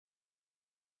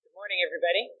Morning,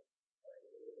 everybody.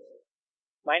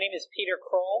 My name is Peter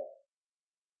Kroll.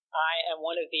 I am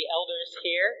one of the elders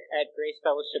here at Grace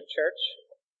Fellowship Church.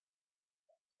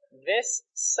 This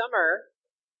summer,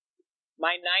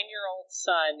 my 9-year-old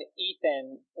son,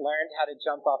 Ethan, learned how to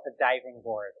jump off a diving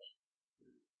board.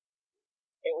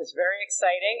 It was very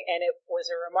exciting, and it was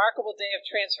a remarkable day of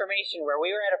transformation where we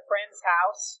were at a friend's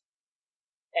house,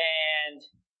 and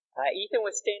Ethan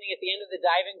was standing at the end of the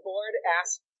diving board,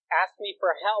 asked me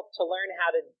for help to learn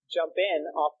how to jump in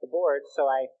off the board,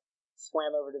 so I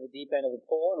swam over to the deep end of the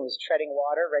pool and was treading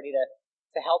water, ready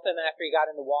to help him after he got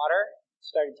in the water,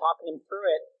 started talking him through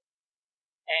it,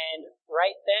 and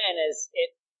right then, as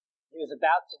he was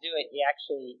about to do it, he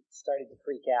actually started to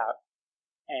freak out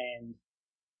and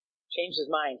changed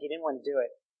his mind. He didn't want to do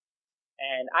it,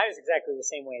 and I was exactly the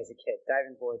same way as a kid.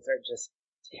 Diving boards are just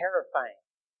terrifying.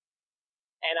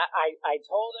 And I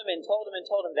told him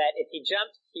that if he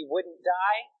jumped, he wouldn't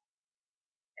die,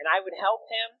 and I would help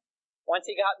him once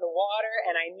he got in the water,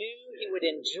 and I knew he would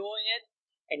enjoy it,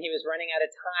 and he was running out of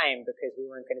time because we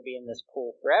weren't going to be in this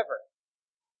pool forever.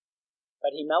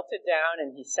 But he melted down,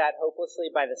 and he sat hopelessly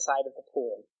by the side of the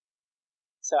pool.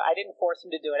 So I didn't force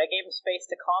him to do it. I gave him space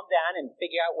to calm down and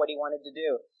figure out what he wanted to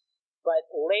do. But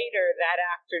later that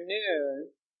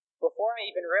afternoon, before I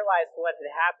even realized what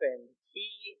had happened,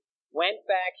 he went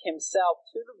back himself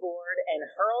to the board and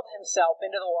hurled himself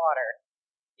into the water.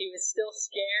 He was still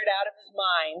scared out of his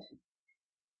mind,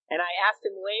 and I asked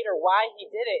him later why he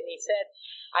did it, and he said,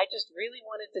 "I just really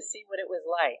wanted to see what it was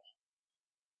like."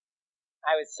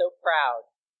 I was so proud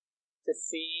to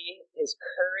see his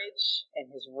courage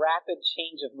and his rapid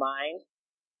change of mind.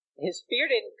 His fear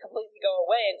didn't completely go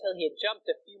away until he had jumped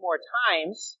a few more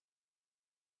times,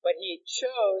 but he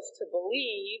chose to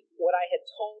believe what I had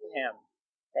told him,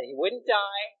 that he wouldn't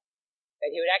die,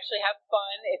 that he would actually have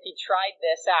fun if he tried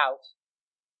this out.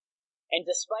 And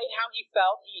despite how he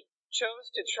felt, he chose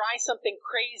to try something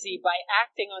crazy by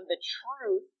acting on the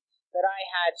truth that I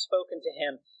had spoken to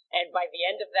him. And by the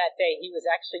end of that day, he was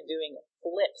actually doing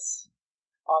flips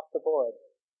off the board.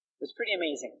 It was pretty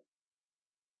amazing.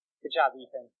 Good job,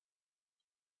 Ethan.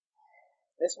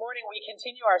 This morning we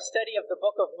continue our study of the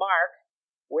book of Mark.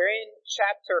 We're in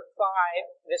chapter 5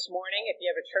 this morning. If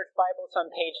you have a church Bible, it's on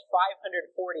page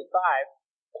 545.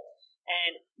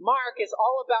 And Mark is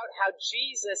all about how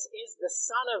Jesus is the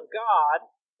Son of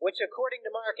God, which according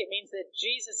to Mark, it means that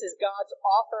Jesus is God's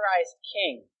authorized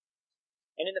king.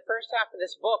 And in the first half of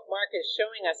this book, Mark is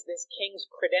showing us this king's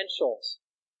credentials.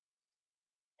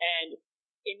 And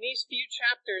in these few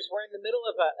chapters, we're in the middle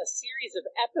of a series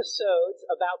of episodes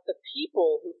about the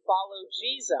people who follow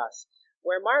Jesus,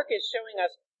 where Mark is showing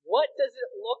us what does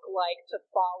it look like to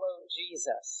follow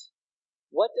Jesus?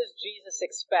 What does Jesus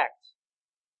expect?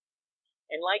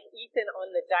 And like Ethan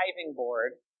on the diving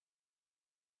board,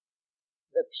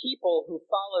 the people who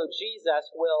follow Jesus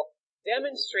will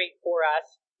demonstrate for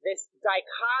us this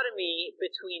dichotomy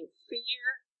between fear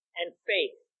and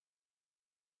faith.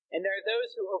 And there are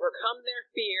those who overcome their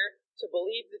fear to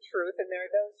believe the truth, and there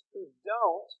are those who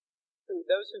don't,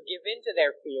 those who give in to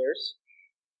their fears.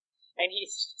 And he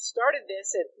started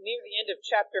this at near the end of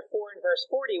chapter 4 and verse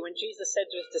 40 when Jesus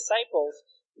said to his disciples,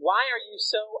 "Why are you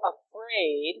so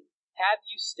afraid? Have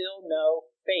you still no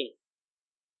faith?"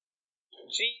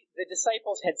 The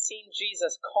disciples had seen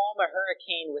Jesus calm a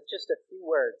hurricane with just a few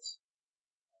words.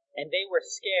 And they were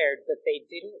scared, but they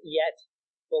didn't yet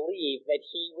believe that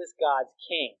he was God's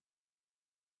king.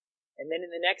 And then in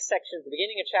the next section, at the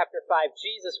beginning of chapter 5,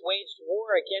 Jesus waged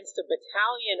war against a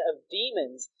battalion of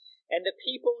demons. And the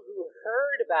people who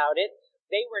heard about it,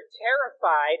 they were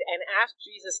terrified and asked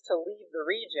Jesus to leave the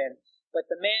region. But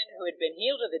the man who had been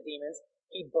healed of the demons,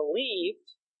 he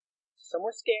believed. Some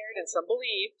were scared and some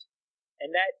believed.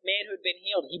 And that man who had been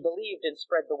healed, he believed and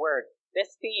spread the word.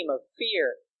 This theme of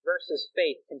fear versus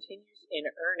faith continues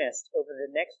in earnest over the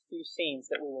next few scenes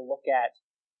that we will look at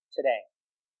today.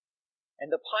 And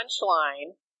the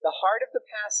punchline, the heart of the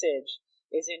passage,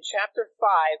 is in chapter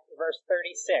 5, verse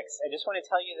 36. I just want to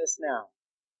tell you this now.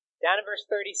 Down in verse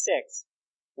 36,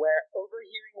 where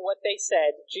overhearing what they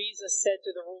said, Jesus said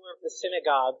to the ruler of the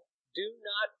synagogue, "Do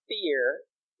not fear,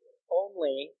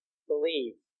 only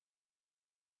believe."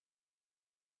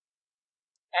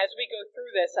 As we go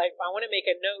through this, I want to make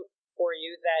a note for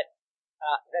you that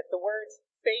the words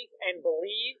faith and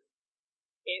believe,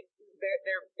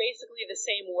 they're basically the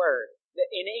same word.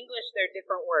 In English, they're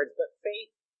different words, but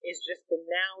faith is just the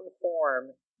noun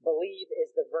form. Believe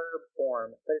is the verb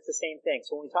form, but it's the same thing.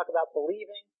 So when we talk about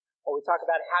believing or we talk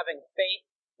about having faith,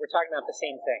 we're talking about the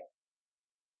same thing.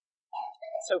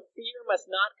 So fear must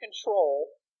not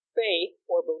control faith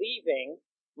or believing,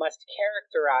 must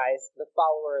characterize the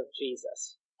follower of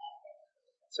Jesus.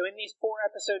 So in these 4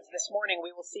 episodes this morning,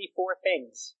 we will see 4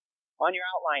 things on your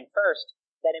outline. First,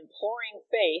 that imploring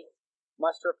faith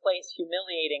must replace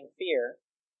humiliating fear.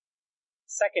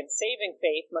 Second, saving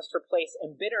faith must replace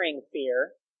embittering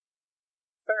fear.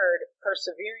 Third,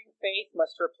 persevering faith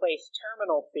must replace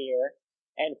terminal fear.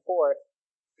 And fourth,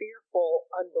 fearful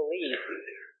unbelief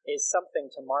is something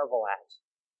to marvel at.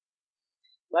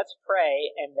 Let's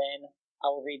pray, and then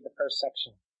I'll read the first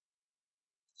section.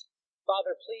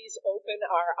 Father, please open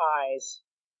our eyes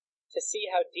to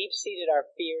see how deep-seated our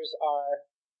fears are.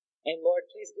 And Lord,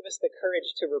 please give us the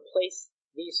courage to replace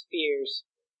these fears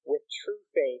with true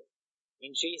faith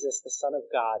in Jesus, the Son of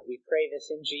God. We pray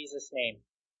this in Jesus' name.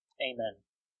 Amen.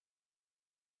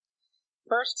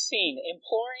 First scene,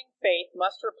 imploring faith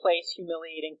must replace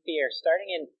humiliating fear,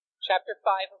 starting in chapter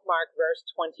 5 of Mark, verse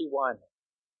 21.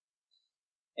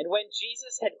 And when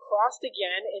Jesus had crossed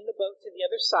again in the boat to the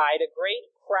other side, a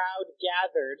great crowd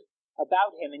gathered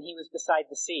about him, and he was beside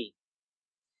the sea.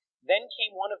 Then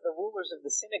came one of the rulers of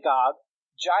the synagogue,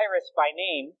 Jairus by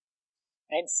name,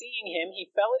 and seeing him,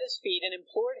 he fell at his feet and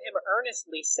implored him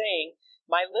earnestly, saying,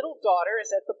 "My little daughter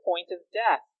is at the point of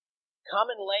death.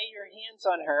 Come and lay your hands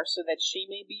on her, so that she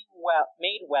may be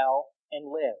made well and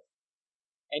live."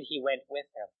 And he went with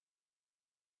him.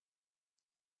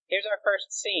 Here's our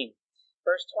first scene.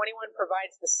 Verse 21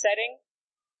 provides the setting.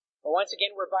 Once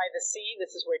again, we're by the sea.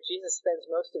 This is where Jesus spends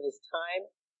most of his time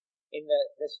in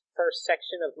this first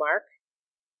section of Mark.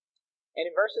 And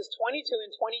in verses 22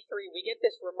 and 23, we get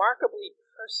this remarkably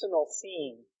personal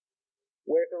scene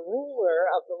where the ruler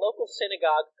of the local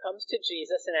synagogue comes to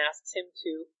Jesus and asks him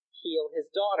to heal his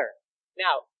daughter.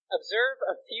 Now, observe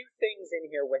a few things in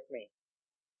here with me.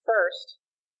 First,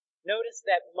 notice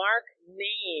that Mark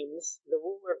names the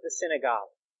ruler of the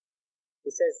synagogue. He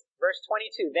says, verse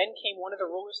 22, "Then came one of the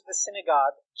rulers of the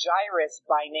synagogue, Jairus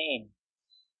by name."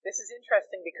 This is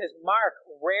interesting because Mark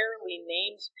rarely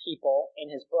names people in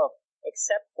his book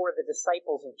except for the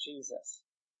disciples of Jesus.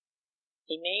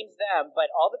 He names them, but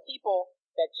all the people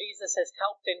that Jesus has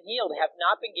helped and healed have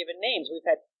not been given names. We've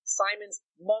had Simon's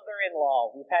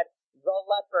mother-in-law, we've had the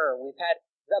leper, we've had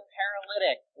the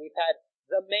paralytic, we've had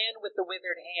the man with the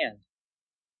withered hand.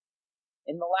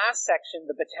 In the last section,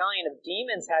 the battalion of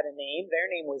demons had a name. Their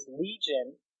name was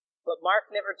Legion, but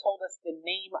Mark never told us the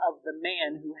name of the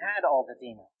man who had all the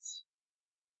demons.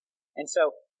 And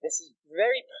so this is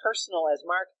very personal as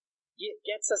Mark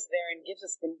gets us there and gives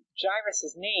us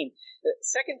Jairus' name. The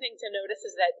second thing to notice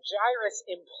is that Jairus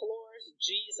implores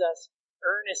Jesus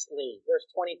earnestly. Verse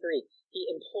 23, he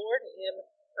implored him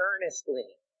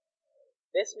earnestly.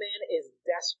 This man is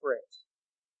desperate.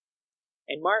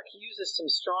 And Mark uses some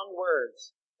strong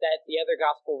words that the other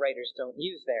gospel writers don't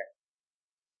use there.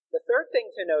 The third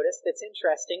thing to notice that's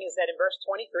interesting is that in verse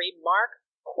 23, Mark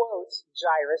quotes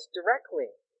Jairus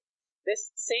directly.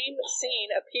 This same scene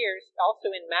appears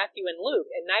also in Matthew and Luke,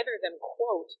 and neither of them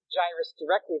quote Jairus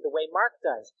directly the way Mark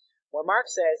does. Where Mark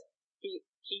says,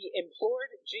 he implored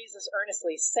Jesus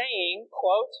earnestly, saying,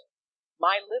 quote,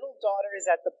 "My little daughter is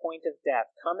at the point of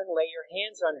death. Come and lay your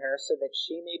hands on her so that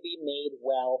she may be made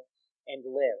well and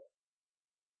live."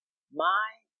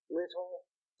 My little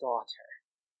daughter,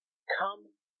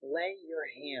 come lay your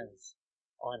hands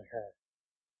on her.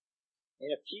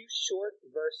 In a few short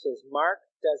verses, Mark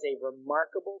does a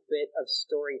remarkable bit of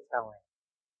storytelling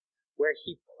where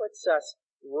he puts us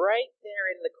right there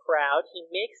in the crowd. He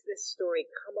makes this story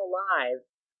come alive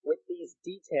with these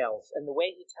details and the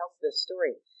way he tells this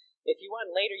story. If you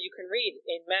want later, you can read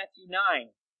in Matthew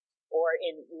 9 or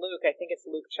in Luke, I think it's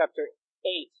Luke chapter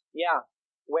 8,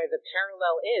 where the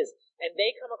parallel is. And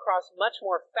they come across much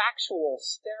more factual,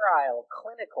 sterile,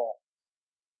 clinical.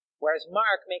 Whereas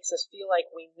Mark makes us feel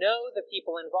like we know the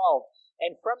people involved.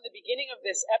 And from the beginning of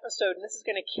this episode, and this is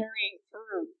going to carry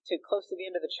through to close to the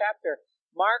end of the chapter,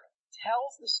 Mark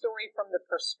tells the story from the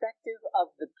perspective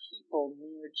of the people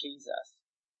near Jesus.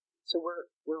 So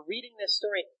we're reading this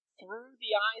story through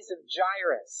the eyes of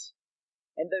Jairus.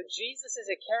 And though Jesus is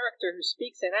a character who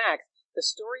speaks and acts, the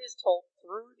story is told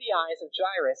through the eyes of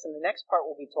Jairus, and the next part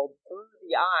will be told through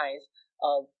the eyes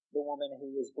of the woman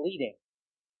who is bleeding.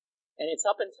 And it's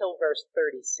up until verse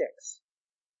 36,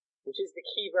 which is the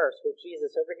key verse where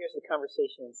Jesus overhears the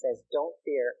conversation and says, "Don't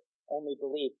fear, only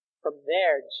believe." From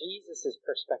there, Jesus'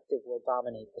 perspective will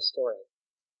dominate the story.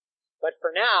 But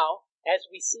for now, as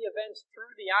we see events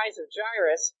through the eyes of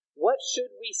Jairus, what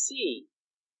should we see?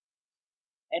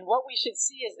 And what we should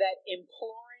see is that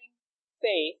imploring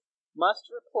faith must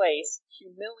replace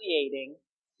humiliating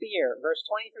fear. Verse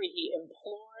 23, he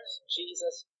implores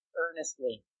Jesus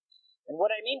earnestly. And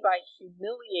what I mean by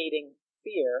humiliating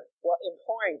fear, well,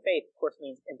 imploring faith, of course,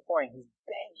 means imploring. He's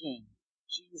begging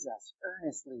Jesus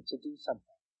earnestly to do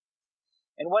something.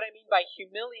 And what I mean by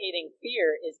humiliating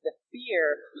fear is the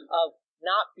fear of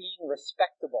not being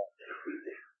respectable.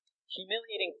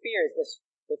 Humiliating fear is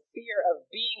the fear of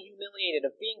being humiliated,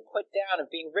 of being put down,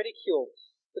 of being ridiculed.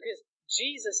 Because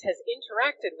Jesus has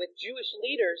interacted with Jewish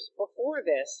leaders before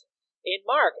this in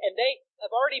Mark, and they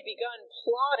have already begun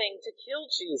plotting to kill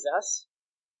Jesus.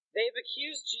 They've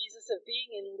accused Jesus of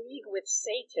being in league with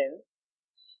Satan,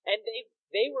 and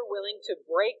they were willing to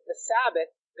break the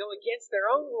Sabbath, go against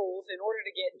their own rules in order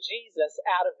to get Jesus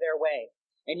out of their way.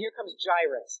 And here comes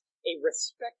Jairus, a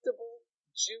respectable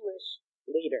Jewish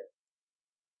leader.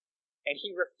 And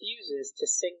he refuses to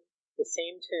sing the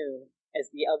same tune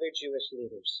as the other Jewish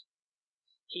leaders.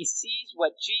 He sees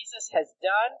what Jesus has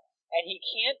done, and he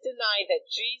can't deny that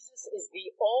Jesus is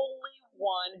the only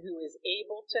one who is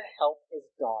able to help his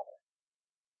daughter.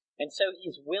 And so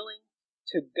he's willing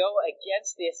to go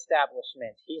against the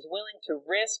establishment. He's willing to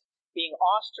risk being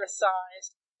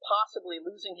ostracized, possibly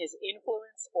losing his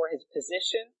influence or his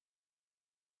position.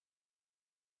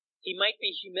 He might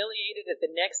be humiliated at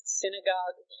the next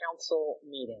synagogue council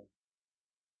meeting,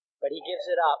 but he gives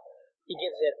it up. He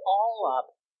gives it all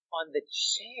up on the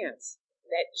chance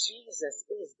that Jesus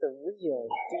is the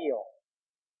real deal.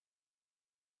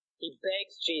 He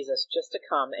begs Jesus just to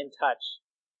come and touch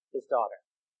his daughter.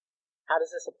 How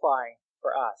does this apply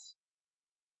for us?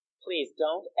 Please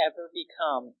don't ever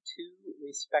become too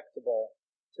respectable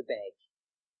to beg.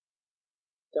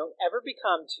 Don't ever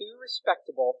become too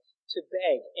respectable to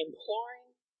beg.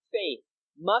 Imploring faith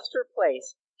must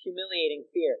replace humiliating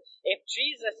fear. If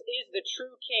Jesus is the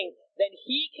true king, then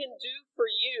he can do for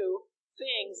you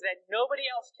things that nobody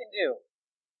else can do.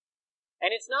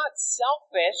 And it's not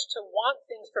selfish to want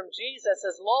things from Jesus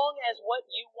as long as what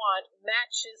you want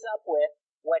matches up with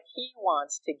what he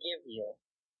wants to give you.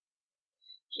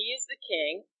 He is the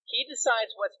king. He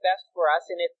decides what's best for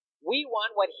us, and if we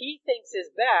want what he thinks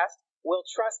is best, we'll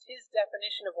trust his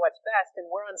definition of what's best, and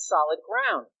we're on solid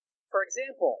ground. For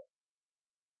example,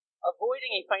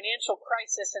 avoiding a financial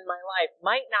crisis in my life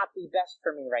might not be best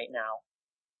for me right now,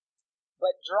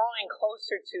 but drawing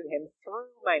closer to him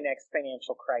through my next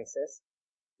financial crisis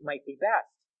might be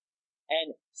best.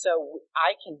 And so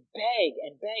I can beg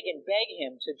and beg and beg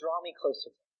him to draw me closer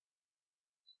to him.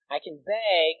 I can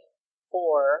beg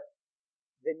for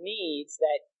the needs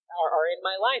that are in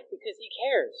my life because he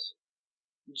cares.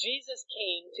 Jesus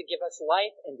came to give us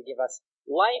life and to give us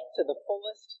life to the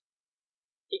fullest.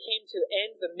 He came to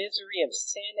end the misery of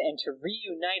sin and to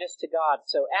reunite us to God.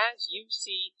 So as you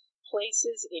see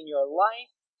places in your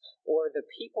life or the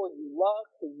people you love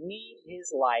who need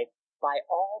his life, by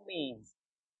all means,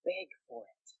 beg for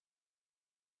it.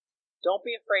 Don't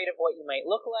be afraid of what you might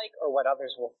look like or what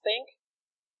others will think.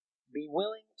 Be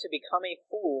willing to become a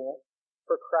fool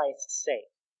for Christ's sake.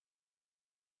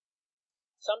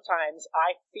 Sometimes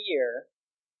I fear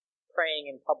praying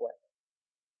in public.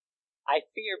 I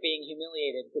fear being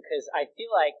humiliated because I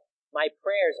feel like my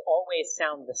prayers always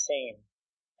sound the same,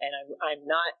 and I'm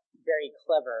not very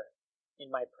clever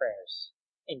in my prayers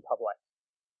in public.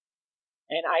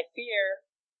 And I fear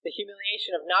the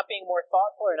humiliation of not being more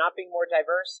thoughtful or not being more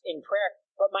diverse in prayer,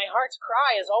 but my heart's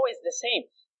cry is always the same.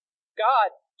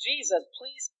 God, Jesus,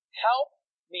 please help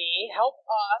me, help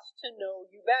us to know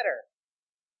you better.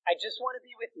 I just want to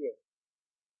be with you.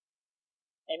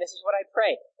 And this is what I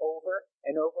pray over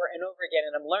and over and over again.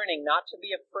 And I'm learning not to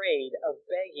be afraid of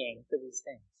begging for these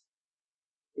things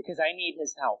because I need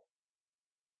his help.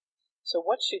 So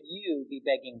what should you be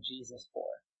begging Jesus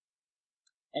for?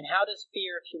 And how does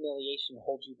fear of humiliation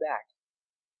hold you back?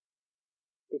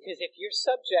 Because if you're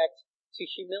subject to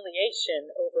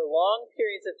humiliation over long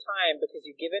periods of time because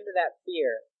you give into that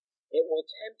fear, it will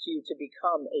tempt you to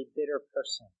become a bitter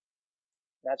person.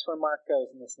 That's where Mark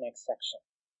goes in this next section.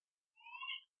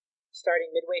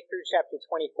 Starting midway through chapter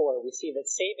 24, we see that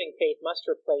saving faith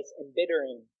must replace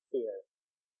embittering fear.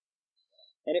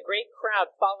 And a great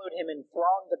crowd followed him and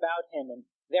thronged about him, and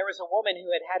there was a woman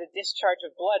who had had a discharge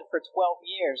of blood for 12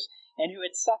 years, and who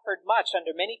had suffered much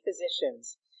under many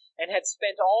physicians, and had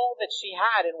spent all that she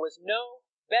had, and was no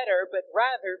better, but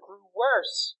rather grew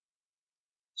worse.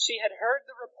 She had heard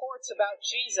the reports about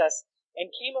Jesus,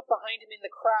 and came up behind him in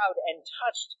the crowd, and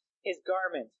touched his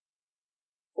garment.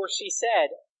 For she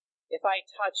said, "If I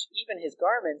touch even his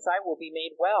garments, I will be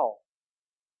made well."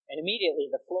 And immediately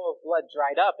the flow of blood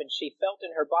dried up, and she felt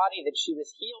in her body that she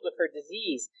was healed of her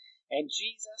disease. And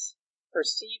Jesus,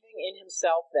 perceiving in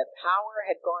himself that power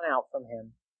had gone out from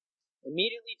him,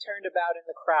 immediately turned about in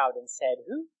the crowd and said,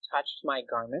 "Who touched my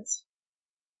garments?"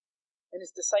 And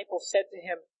his disciples said to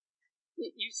him,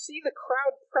 You see the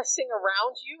crowd pressing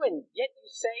around you, and yet you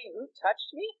say, 'Who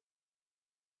touched me?'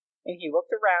 And he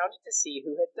looked around to see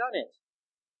who had done it.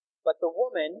 But the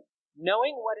woman,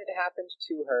 knowing what had happened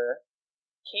to her,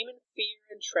 came in fear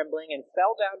and trembling, and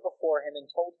fell down before him and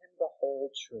told him the whole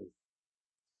truth.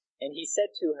 And he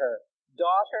said to her,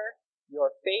 'Daughter, your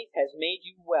faith has made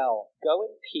you well. Go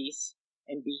in peace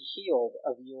and be healed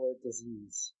of your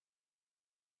disease.'"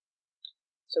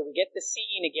 So we get the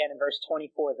scene again in verse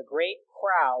 24. The great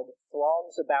crowd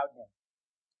throngs about him.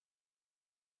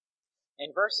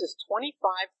 And verses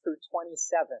 25 through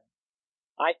 27,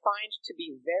 I find to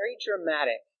be very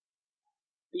dramatic,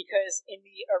 because in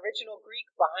the original Greek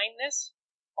behind this,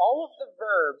 all of the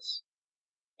verbs,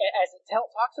 as it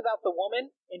talks about the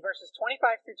woman in verses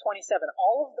 25 through 27,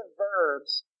 all of the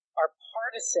verbs are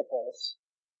participles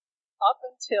up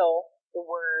until the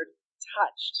word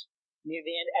touched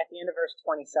at the end of verse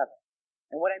 27.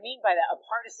 And what I mean by that, a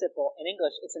participle in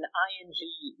English, it's an ing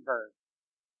verb.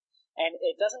 And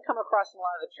it doesn't come across in a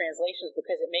lot of the translations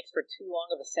because it makes for too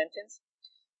long of a sentence.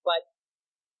 But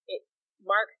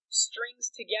Mark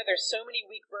strings together so many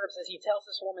weak verbs as he tells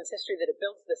this woman's history that it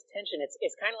builds this tension.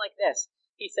 It's kind of like this.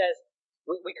 He says,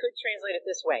 we could translate it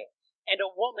this way: "And a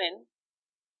woman,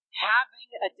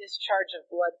 having a discharge of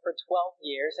blood for 12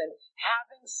 years, and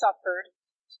having suffered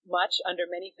much under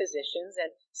many physicians,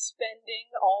 and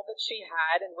spending all that she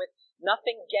had, and with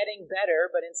nothing getting better,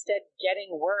 but instead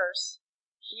getting worse,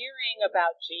 hearing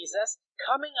about Jesus,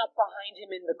 coming up behind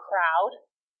him in the crowd,"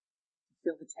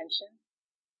 feel the tension?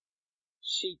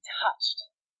 "She touched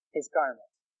his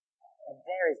garment." And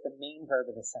there is the main verb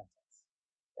of the sentence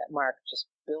that Mark just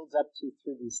builds up to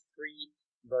through these 3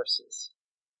 verses.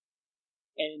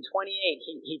 And in 28,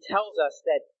 he tells us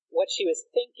that what she was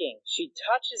thinking, she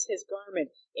touches his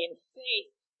garment in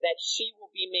faith that she will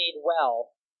be made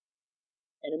well.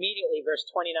 And immediately, verse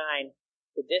 29,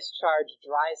 the discharge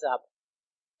dries up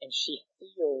and she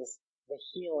feels the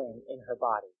healing in her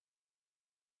body.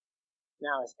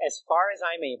 Now, as far as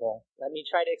I'm able, let me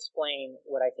try to explain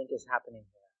what I think is happening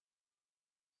here.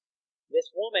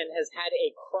 This woman has had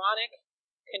a chronic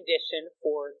condition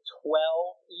for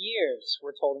 12 years,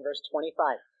 we're told in verse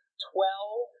 25.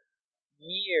 12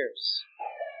 years.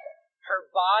 Her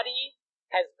body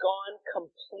has gone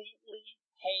completely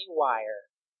haywire.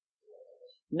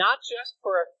 Not just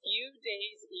for a few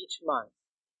days each month,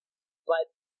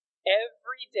 but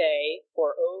every day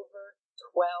for over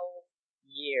 12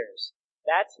 years.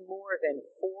 That's more than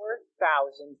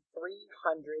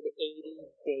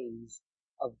 4,380 days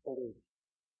of bleeding.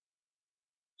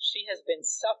 She has been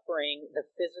suffering the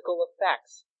physical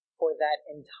effects for that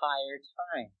entire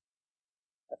time.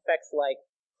 Effects like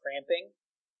cramping,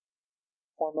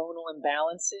 hormonal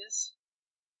imbalances,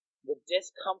 the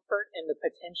discomfort and the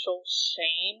potential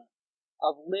shame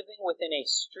of living within a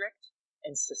strict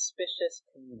and suspicious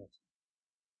community.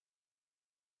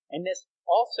 And this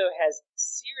also has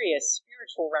serious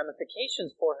spiritual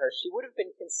ramifications for her. She would have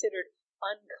been considered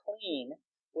unclean,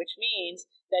 which means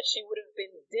that she would have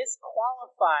been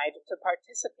disqualified to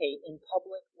participate in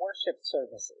public worship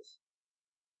services.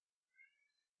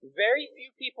 Very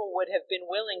few people would have been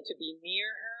willing to be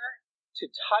near her, to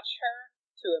touch her,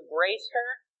 to embrace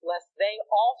her, lest they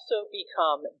also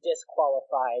become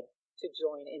disqualified to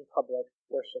join in public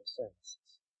worship services.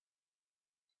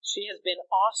 She has been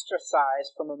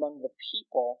ostracized from among the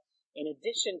people, in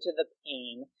addition to the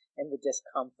pain and the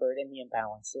discomfort and the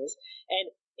imbalances.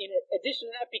 And in addition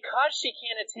to that, because she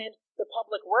can't attend the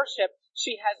public worship,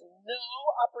 she has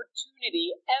no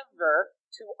opportunity ever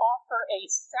to offer a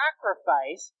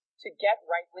sacrifice to get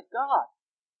right with God.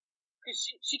 Because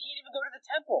she can't even go to the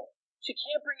temple. She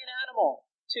can't bring an animal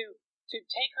to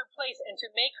take her place and to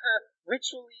make her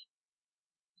ritually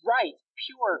right,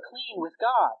 pure, clean with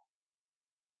God.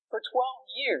 For 12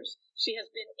 years, she has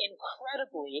been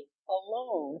incredibly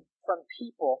alone from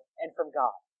people and from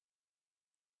God.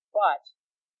 But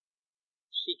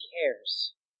she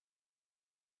cares.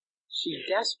 She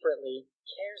desperately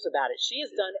cares about it. She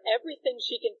has done everything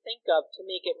she can think of to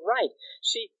make it right.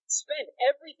 She spent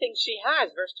everything she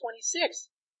has, verse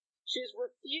 26. She has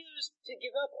refused to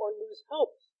give up or lose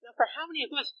hope. Now, for how many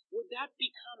of us would that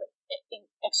become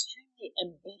extremely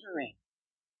embittering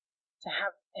to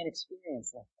have an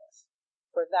experience like this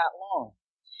for that long?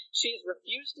 She has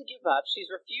refused to give up.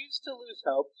 She's refused to lose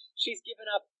hope. She's given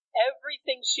up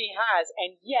everything she has,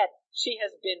 and yet she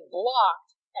has been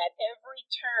blocked at every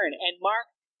turn. And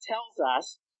Mark tells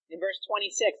us in verse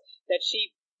 26 that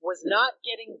she was not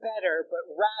getting better, but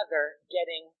rather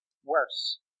getting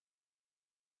worse.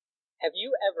 Have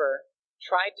you ever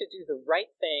tried to do the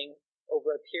right thing over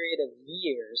a period of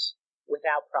years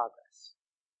without progress?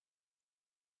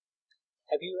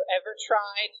 Have you ever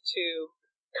tried to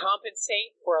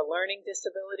compensate for a learning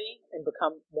disability and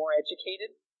become more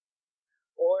educated?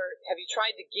 Or have you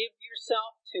tried to give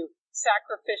yourself to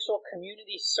sacrificial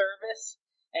community service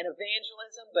and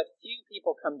evangelism, but few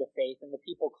people come to faith and the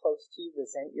people close to you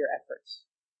resent your efforts?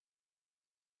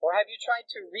 Or have you tried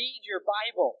to read your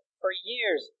Bible for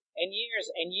years and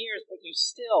years and years, but you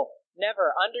still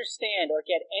never understand or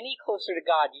get any closer to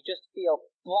God? You just feel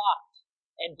blocked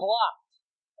and blocked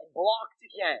and blocked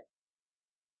again.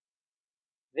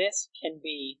 This can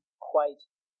be quite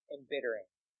embittering,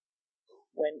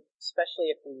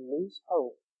 especially if we lose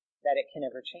hope that it can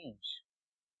ever change.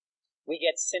 We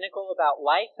get cynical about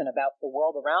life and about the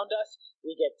world around us.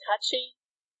 We get touchy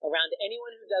around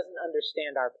anyone who doesn't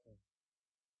understand our pain.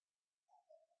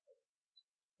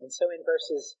 And so in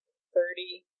verses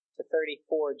 30 to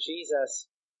 34, Jesus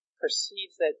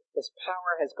perceives that this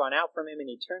power has gone out from him,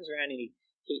 and he turns around and he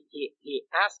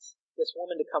asks this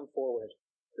woman to come forward.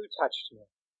 Who touched me?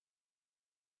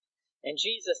 And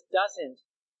Jesus doesn't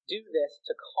do this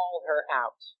to call her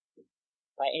out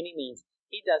by any means.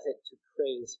 He does it to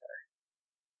praise her.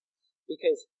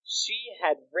 Because she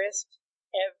had risked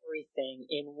everything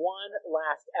in one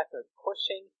last effort,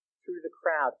 pushing through the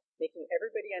crowd, making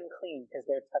everybody unclean because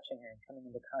they're touching her and coming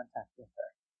into contact with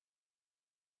her.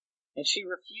 And she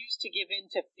refused to give in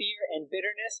to fear and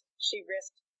bitterness. She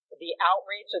risked the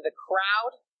outrage of the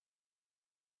crowd.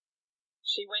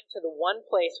 She went to the one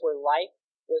place where life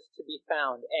was to be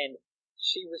found, and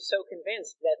she was so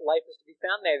convinced that life was to be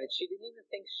found there that she didn't even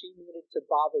think she needed to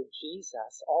bother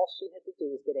Jesus. All she had to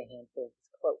do was get a handful of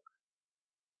his cloak.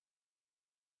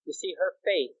 You see, her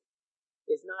faith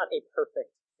is not a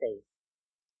perfect faith,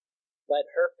 but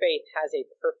her faith has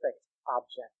a perfect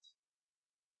object.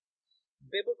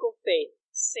 Biblical faith,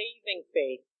 saving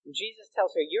faith, Jesus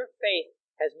tells her, your faith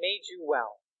has made you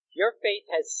well. Your faith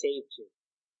has saved you.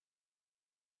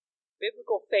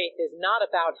 Biblical faith is not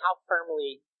about how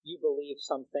firmly you believe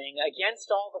something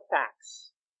against all the facts.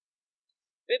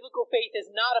 Biblical faith is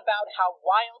not about how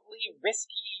wildly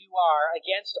risky you are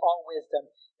against all wisdom.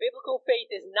 Biblical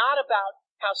faith is not about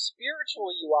how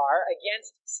spiritual you are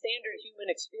against standard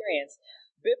human experience.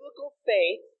 Biblical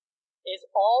faith is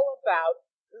all about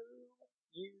who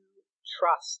you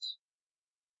trust.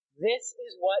 This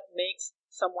is what makes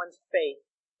someone's faith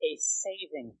a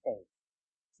saving faith.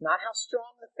 It's not how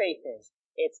strong the faith is.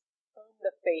 It's whom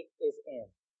the faith is in.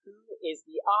 Who is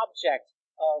the object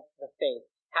of the faith?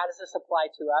 How does this apply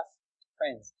to us?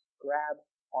 Friends, grab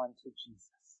onto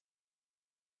Jesus.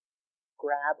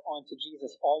 Grab onto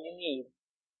Jesus. All you need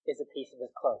is a piece of his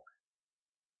cloak.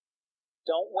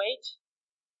 Don't wait.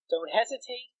 Don't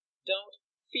hesitate. Don't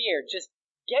fear. Just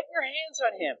get your hands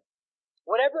on him.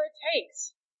 Whatever it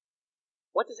takes.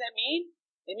 What does that mean?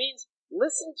 It means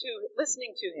listening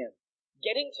to him,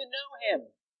 getting to know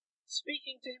him,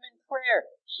 speaking to him in prayer,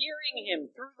 hearing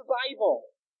him through the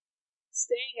Bible,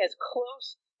 staying as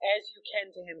close as you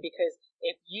can to him, because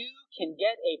if you can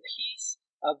get a piece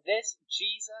of this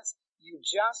Jesus, you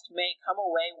just may come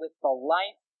away with the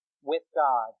life with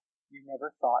God you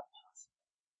never thought possible.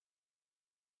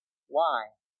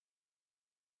 Why?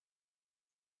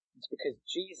 It's because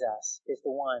Jesus is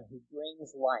the one who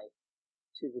brings life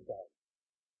to the dead.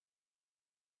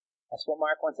 That's what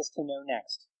Mark wants us to know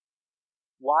next.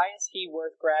 Why is he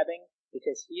worth grabbing?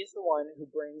 Because he is the one who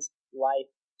brings life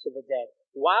to the dead.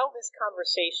 While this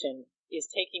conversation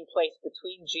is taking place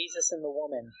between Jesus and the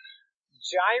woman,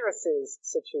 Jairus'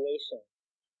 situation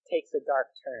takes a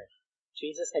dark turn.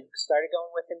 Jesus had started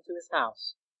going with him to his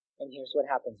house, and here's what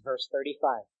happens. Verse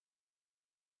 35.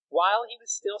 While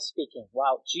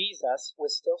Jesus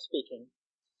was still speaking,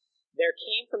 there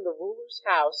came from the ruler's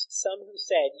house some who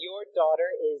said, your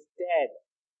daughter is dead.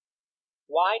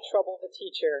 Why trouble the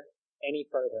teacher any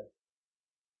further?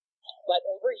 But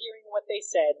overhearing what they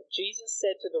said, Jesus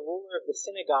said to the ruler of the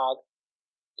synagogue,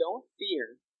 don't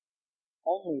fear,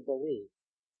 only believe.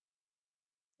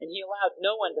 And he allowed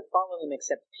no one to follow him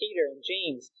except Peter and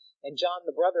James and John,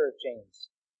 the brother of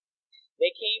James. They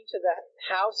came to the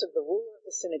house of the ruler of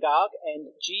the synagogue,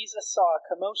 and Jesus saw a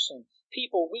commotion,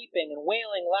 people weeping and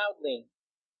wailing loudly.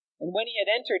 And when he had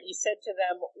entered, he said to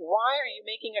them, why are you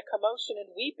making a commotion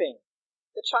and weeping?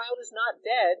 The child is not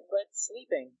dead, but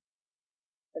sleeping.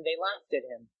 And they laughed at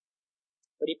him.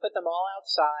 But he put them all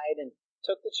outside and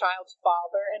took the child's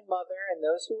father and mother and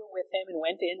those who were with him and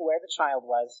went in where the child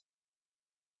was.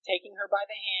 Taking her by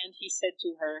the hand, he said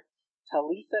to her,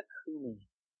 Talitha Kumi,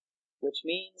 which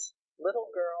means, little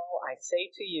girl, I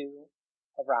say to you,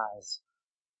 arise.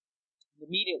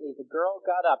 Immediately the girl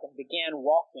got up and began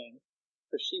walking,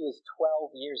 for she was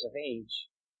 12 years of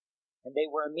age. and they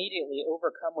were immediately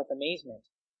overcome with amazement.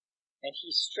 And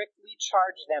he strictly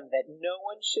charged them that no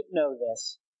one should know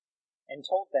this, and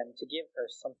told them to give her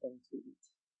something to eat.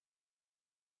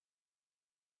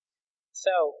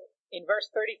 So, in verse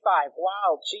 35,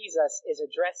 while Jesus is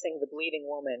addressing the bleeding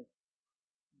woman,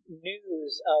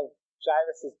 news of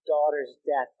Jairus' daughter's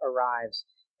death arrives.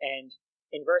 And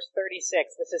in verse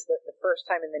 36, this is the first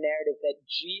time in the narrative that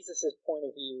Jesus' point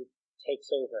of view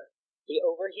takes over. He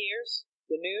overhears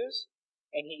the news,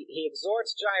 and he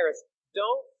exhorts Jairus,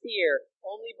 don't fear,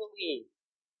 only believe.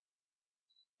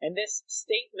 And this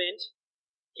statement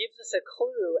gives us a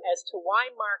clue as to why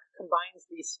Mark combines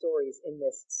these stories in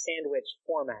this sandwich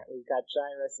format. We've got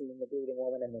Jairus and then the bleeding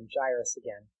woman and then Jairus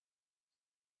again.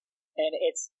 And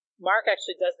Mark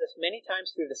actually does this many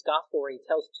times through this gospel where he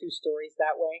tells two stories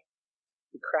that way.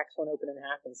 He cracks one open in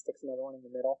half and sticks another one in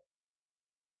the middle.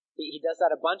 He does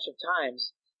that a bunch of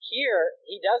times. Here,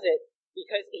 he does it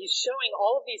because he's showing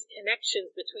all of these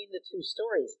connections between the two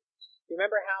stories. You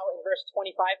remember how in verse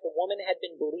 25 the woman had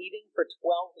been bleeding for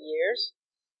 12 years?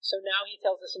 So now he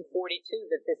tells us in 42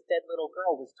 that this dead little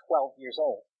girl was 12 years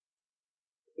old.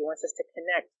 He wants us to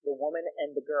connect the woman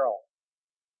and the girl.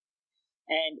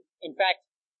 And in fact,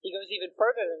 he goes even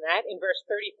further than that. In verse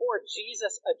 34,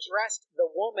 Jesus addressed the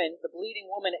woman, the bleeding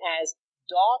woman, as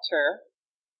daughter,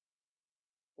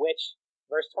 which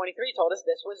verse 23 told us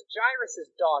this was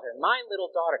Jairus' daughter, my little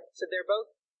daughter. So they're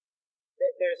both,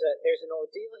 there's an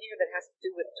ordeal here that has to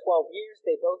do with 12 years.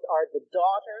 They both are the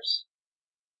daughters.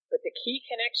 But the key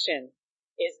connection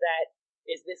is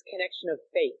this connection of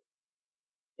faith.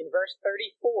 In verse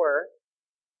 34,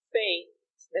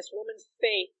 this woman's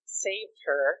faith saved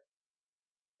her.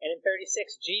 And in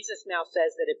 36, Jesus now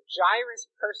says that if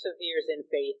Jairus perseveres in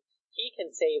faith, he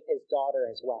can save his daughter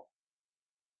as well.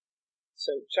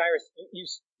 So Jairus,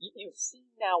 you've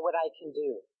seen now what I can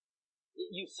do.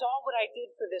 You saw what I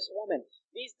did for this woman.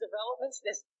 These developments,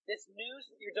 this news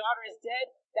that your daughter is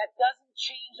dead, that doesn't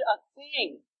change a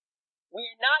thing. We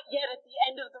are not yet at the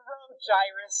end of the road,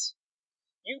 Jairus.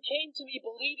 You came to me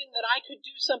believing that I could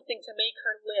do something to make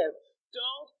her live.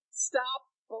 Don't stop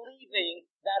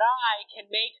believing that I can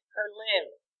make her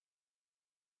live.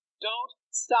 Don't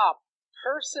stop.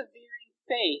 Persevering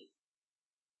faith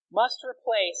must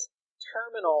replace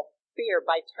terminal fear.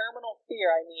 By terminal fear,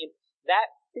 I mean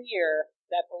that fear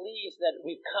that believes that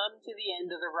we've come to the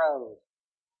end of the road.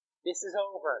 This is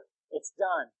over. It's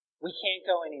done. We can't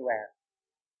go anywhere.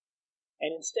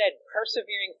 And instead,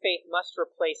 persevering faith must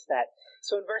replace that.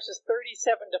 So in verses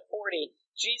 37 to 40,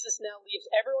 Jesus now leaves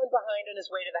everyone behind on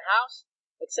his way to the house,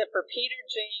 except for Peter,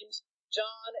 James,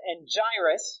 John, and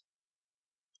Jairus.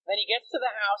 Then he gets to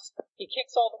the house, he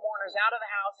kicks all the mourners out of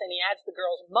the house, and he adds the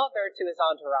girl's mother to his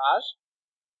entourage.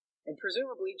 And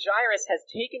presumably, Jairus has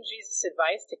taken Jesus'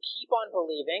 advice to keep on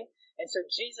believing, and so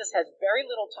Jesus has very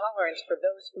little tolerance for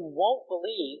those who won't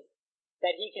believe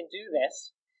that he can do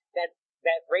this,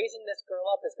 that raising this girl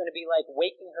up is going to be like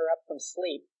waking her up from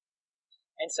sleep.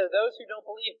 And so those who don't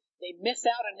believe, they miss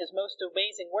out on his most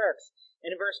amazing works. And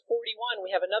in verse 41,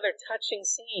 we have another touching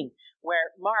scene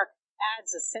where Mark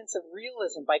adds a sense of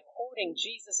realism by quoting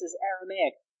Jesus'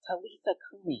 Aramaic, Talitha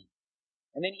Kumi.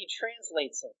 And then he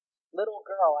translates it. Little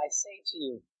girl, I say to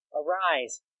you,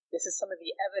 arise. This is some of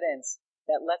the evidence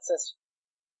that lets us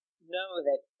know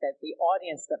that the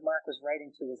audience that Mark was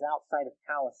writing to was outside of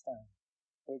Palestine.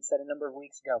 We had said a number of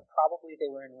weeks ago, probably they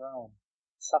were in Rome,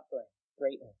 suffering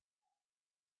greatly.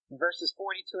 In verses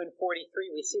 42 and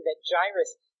 43, we see that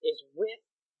Jairus is with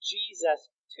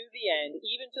Jesus to the end,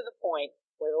 even to the point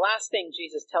where the last thing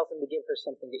Jesus tells him to give her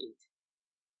something to eat.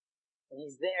 And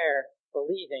he's there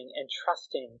believing and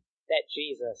trusting that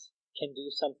Jesus can do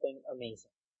something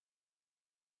amazing.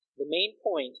 The main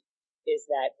point is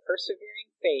that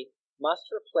persevering faith must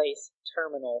replace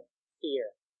terminal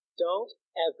fear. Don't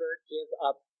ever give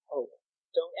up hope.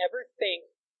 Don't ever think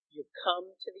you've come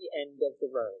to the end of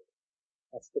the road.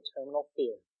 That's the terminal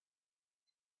fear.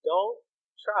 Don't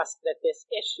trust that this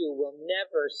issue will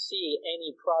never see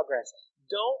any progress.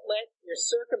 Don't let your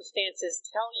circumstances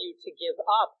tell you to give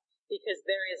up, because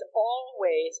there is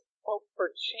always hope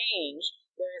for change.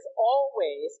 There is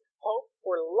always hope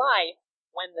for life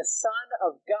when the Son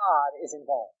of God is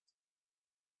involved.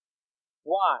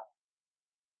 Why?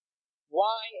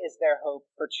 Why is there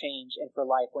hope for change and for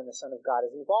life when the Son of God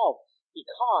is involved?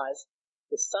 Because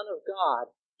the Son of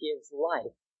God gives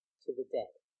life to the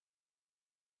dead.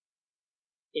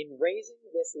 In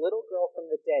raising this little girl from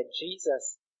the dead,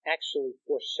 Jesus actually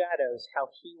foreshadows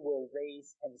how he will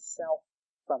raise himself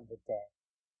from the dead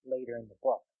later in the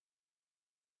book.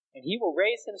 And he will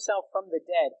raise himself from the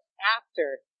dead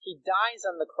after he dies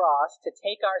on the cross to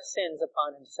take our sins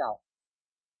upon himself.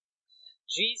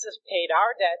 Jesus paid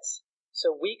our debts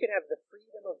so we could have the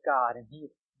freedom of God, and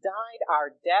he died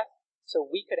our death so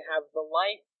we could have the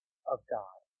life of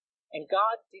God. And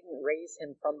God didn't raise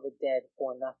him from the dead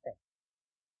for nothing.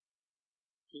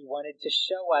 He wanted to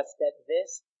show us that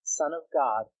this Son of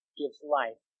God gives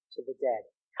life to the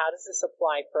dead. How does this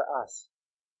apply for us?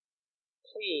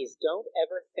 Please don't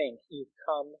ever think you've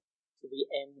come to the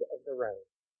end of the road.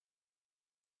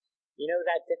 You know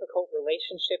that difficult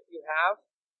relationship you have?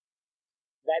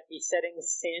 That besetting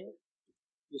sin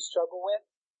you struggle with?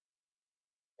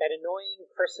 That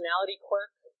annoying personality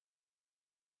quirk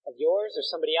of yours or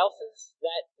somebody else's?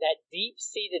 That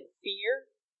deep-seated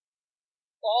fear?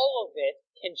 All of it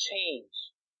can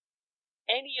change.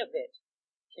 Any of it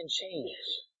can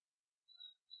change.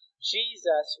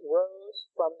 Jesus rose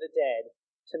from the dead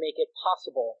to make it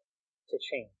possible to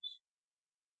change.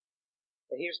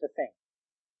 But here's the thing.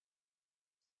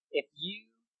 If you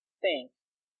think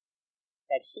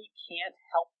that he can't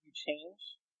help you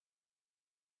change,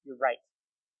 you're right.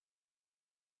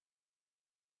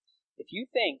 If you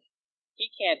think he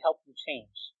can't help you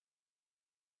change,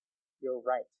 you're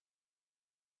right.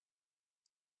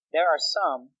 There are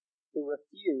some who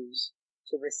refuse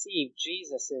to receive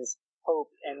Jesus'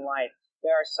 hope and life.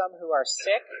 There are some who are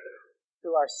sick,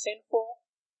 who are sinful,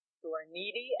 who are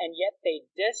needy, and yet they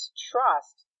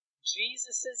distrust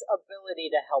Jesus'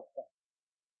 ability to help them.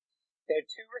 They're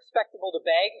too respectable to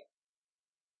beg.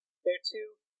 They're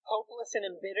too hopeless and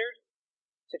embittered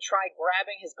to try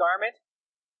grabbing his garment.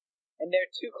 And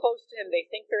they're too close to him. They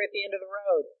think they're at the end of the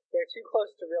road. They're too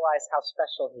close to realize how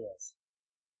special he is.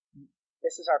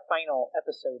 This is our final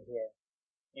episode here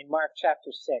in Mark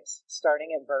chapter 6,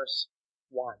 starting at verse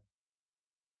 1.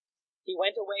 He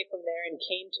went away from there and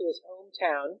came to his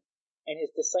hometown, and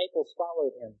his disciples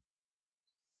followed him.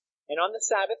 And on the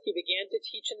Sabbath he began to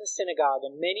teach in the synagogue,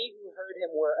 and many who heard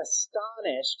him were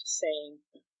astonished, saying,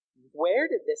 "Where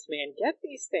did this man get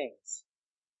these things?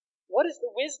 What is the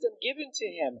wisdom given to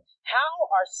him? How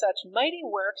are such mighty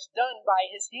works done by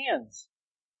his hands?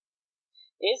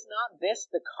 Is not this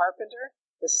the carpenter,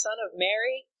 the son of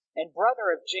Mary, and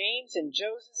brother of James, and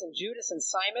Joseph, and Judas, and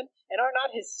Simon? And are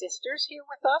not his sisters here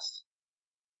with us?"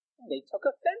 And they took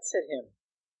offense at him.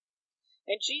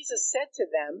 And Jesus said to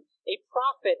them, "A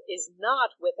prophet is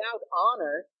not without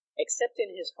honor, except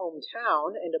in his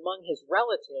hometown, and among his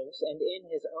relatives, and in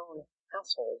his own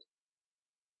household."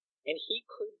 And he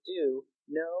could do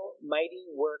no mighty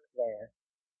work there,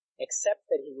 except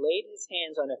that he laid his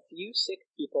hands on a few sick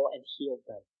people and healed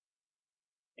them.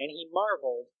 And he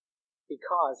marveled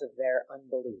because of their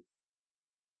unbelief.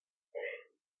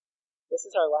 This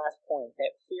is our last point,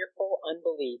 that fearful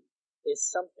unbelief is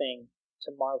something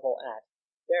to marvel at.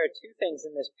 There are two things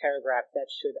in this paragraph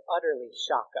that should utterly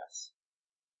shock us.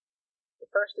 The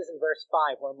first is in verse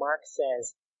 5, where Mark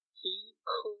says, he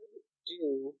could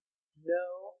do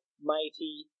no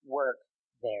mighty work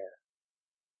there.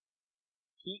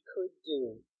 He could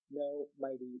do no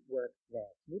mighty work there.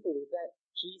 Can you believe that?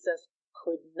 Jesus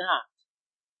could not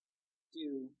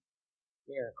do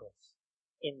miracles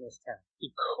in this town.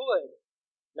 He could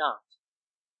not,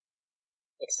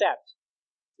 except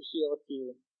to heal a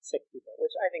few sick people,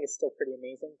 which I think is still pretty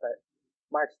amazing, but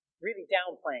Mark's really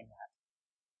downplaying that.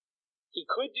 He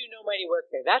could do no mighty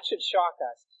work there. That should shock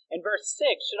us. And verse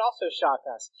 6 should also shock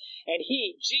us. And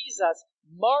he, Jesus,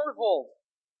 marveled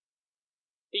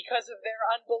because of their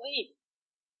unbelief.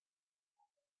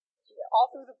 All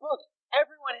through the book,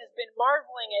 everyone has been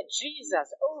marveling at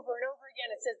Jesus over and over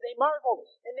again. It says they marveled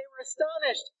and they were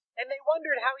astonished and they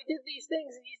wondered how he did these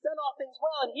things, and he's done all things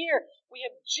well. And here we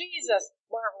have Jesus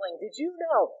marveling. Did you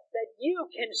know that you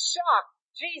can shock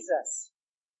Jesus?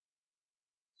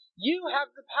 You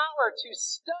have the power to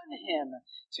stun him,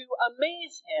 to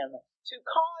amaze him, to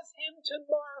cause him to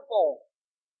marvel.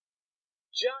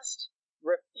 Just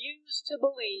refuse to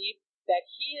believe that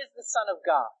he is the Son of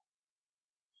God.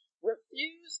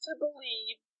 Refuse to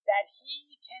believe that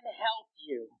he can help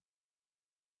you.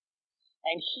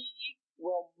 And he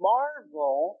will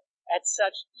marvel at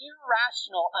such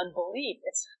irrational unbelief.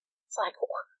 It's like,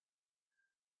 what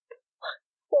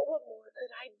more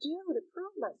could I do to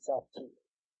prove myself to you?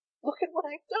 Look at what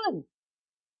I've done.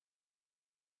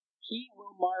 He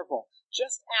will marvel.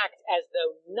 Just act as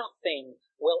though nothing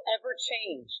will ever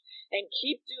change and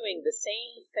keep doing the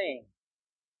same thing.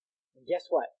 And guess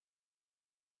what?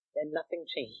 Then nothing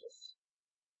changes.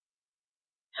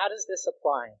 How does this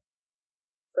apply?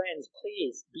 Friends,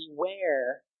 please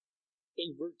beware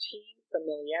a routine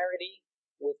familiarity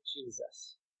with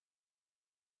Jesus.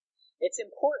 It's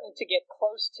important to get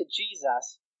close to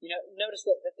Jesus. You know, notice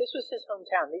that this was his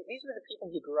hometown. These were the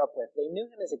people he grew up with. They knew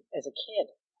him as a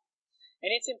kid. And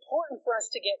it's important for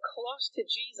us to get close to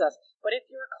Jesus, but if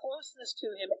your closeness to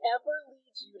him ever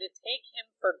leads you to take him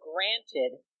for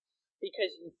granted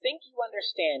because you think you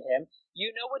understand him, you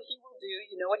know what he will do,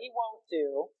 you know what he won't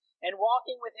do, and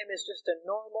walking with him is just a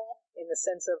normal, in the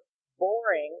sense of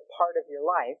boring, part of your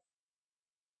life,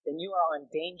 then you are on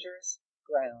dangerous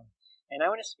ground. And I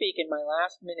want to speak in my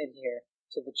last minute here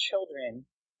to the children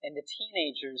and the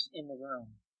teenagers in the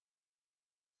room.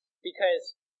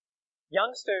 Because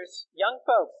youngsters, young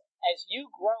folks, as you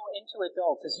grow into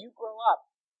adults, as you grow up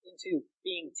into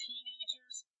being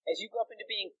teenagers, as you grow up into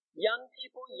being young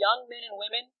people, young men and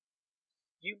women,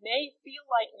 you may feel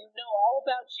like you know all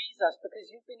about Jesus because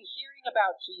you've been hearing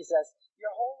about Jesus your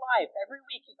whole life. Every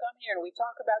week you come here and we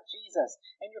talk about Jesus,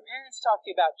 and your parents talk to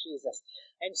you about Jesus.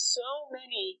 And so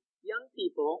many young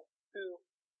people who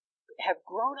have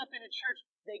grown up in a church,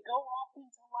 they go off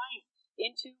into life,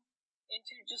 into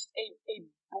just a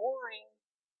boring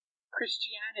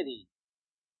Christianity.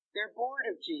 They're bored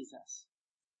of Jesus.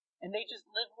 And they just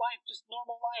live life, just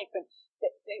normal life. And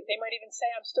they might even say,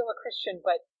 I'm still a Christian,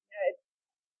 but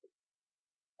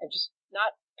I'm just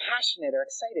not passionate or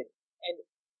excited. And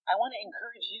I want to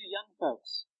encourage you young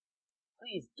folks,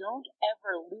 please don't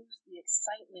ever lose the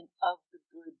excitement of the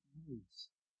good news.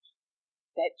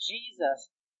 That Jesus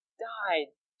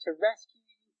died to rescue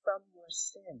you from your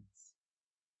sins.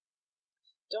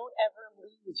 Don't ever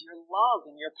lose your love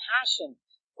and your passion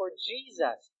for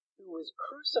Jesus, who was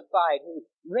crucified, who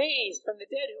raised from the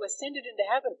dead, who ascended into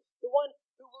heaven, the one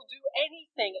who will do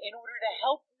anything in order to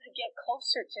help you to get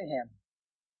closer to him.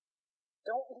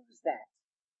 Don't lose that.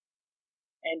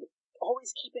 And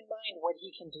always keep in mind what he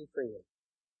can do for you.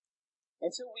 And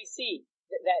so we see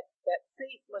that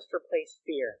faith must replace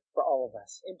fear for all of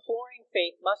us. Imploring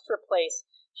faith must replace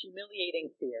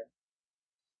humiliating fear.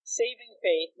 Saving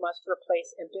faith must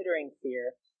replace embittering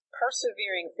fear.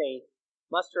 Persevering faith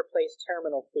must replace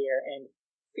terminal fear. And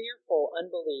fearful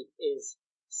unbelief is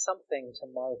something to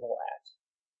marvel at.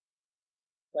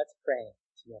 Let's pray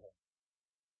together.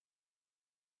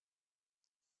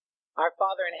 Our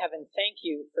Father in heaven, thank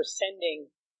you for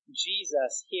sending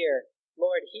Jesus here.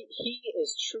 Lord, he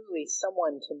is truly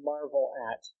someone to marvel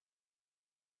at.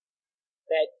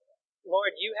 That,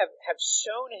 Lord, you have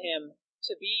shown him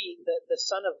to be the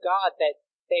Son of God, that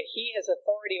he has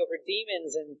authority over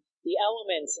demons and the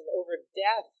elements and over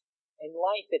death and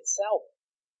life itself.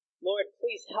 Lord,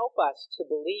 please help us to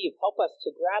believe, help us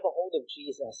to grab a hold of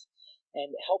Jesus,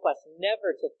 and help us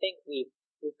never to think we've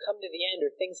come to the end, or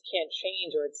things can't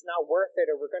change, or it's not worth it,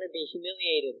 or we're going to be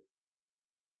humiliated.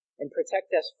 And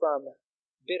protect us from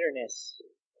bitterness.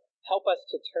 Help us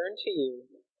to turn to you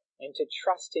and to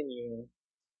trust in you.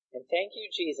 And thank you,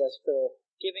 Jesus, for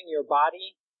giving your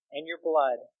body and your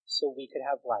blood so we could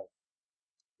have life.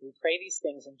 We pray these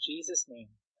things in Jesus' name.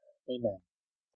 Amen.